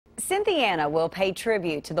Cynthiana will pay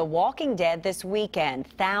tribute to The Walking Dead this weekend.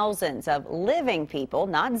 Thousands of living people,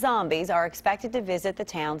 not zombies, are expected to visit the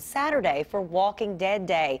town Saturday for Walking Dead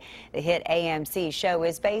Day. The hit AMC show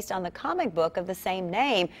is based on the comic book of the same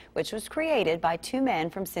name, which was created by two men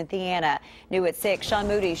from Cynthiana. New at 6, Sean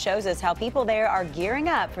Moody shows us how people there are gearing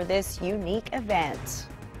up for this unique event.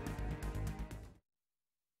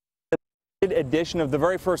 Edition of the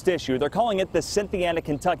very first issue. They're calling it the Cynthiana,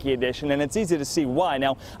 Kentucky edition, and it's easy to see why.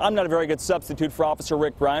 Now, I'm not a very good substitute for Officer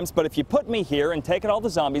Rick Grimes, but if you put me here and take out all the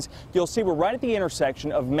zombies, you'll see we're right at the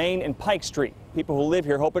intersection of Main and Pike Street. People who live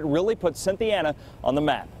here hope it really puts Cynthiana on the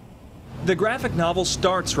map. The graphic novel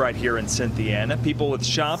starts right here in Cynthiana. People with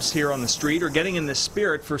shops here on the street are getting in the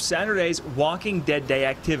spirit for Saturday's Walking Dead Day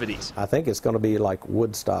activities. I think it's going to be like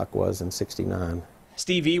Woodstock was in '69.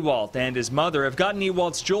 Steve Ewalt and his mother have gotten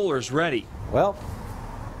Ewalt's jewelers ready. Well,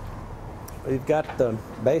 we've got the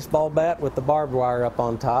baseball bat with the barbed wire up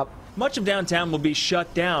on top. Much of downtown will be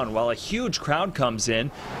shut down while a huge crowd comes in.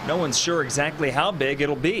 No one's sure exactly how big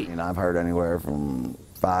it'll be. And I've heard anywhere from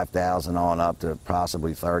 5,000 on up to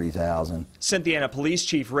possibly 30,000. Cynthiana Police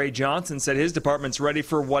Chief Ray Johnson said his department's ready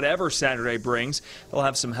for whatever Saturday brings. They'll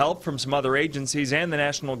have some help from some other agencies and the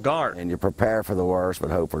National Guard. And you prepare for the worst but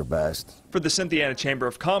hope for the best. For the Cynthiana Chamber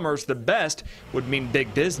of Commerce, the best would mean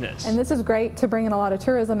big business. And this is great to bring in a lot of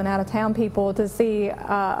tourism and out-of-town people to see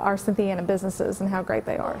our Cynthiana businesses and how great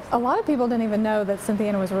they are. A lot of people didn't even know that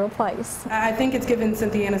Cynthiana was a real place. I think it's given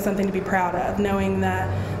Cynthiana something to be proud of, knowing that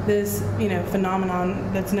this, phenomenon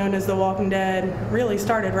that's known as The Walking Dead really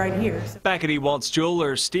started right here. Back at Ewalt's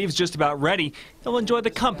Jewelers, Steve's just about ready. He'll enjoy the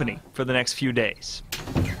company for the next few days.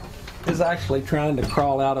 He's actually trying to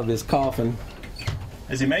crawl out of his coffin.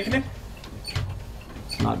 Is he making it?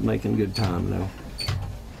 Not making good time, no.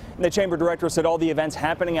 The chamber director said all the events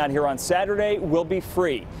happening out here on Saturday will be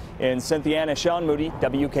free. In Cynthiana, Sean Moody,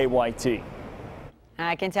 WKYT.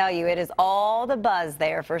 I can tell you it is all the buzz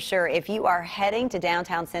there for sure. If you are heading to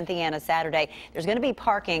downtown Cynthiana Saturday, there's going to be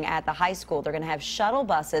parking at the high school. They're going to have shuttle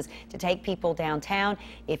buses to take people downtown.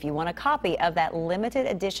 If you want a copy of that limited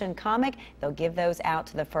edition comic, they'll give those out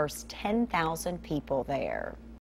to the first 10,000 people there.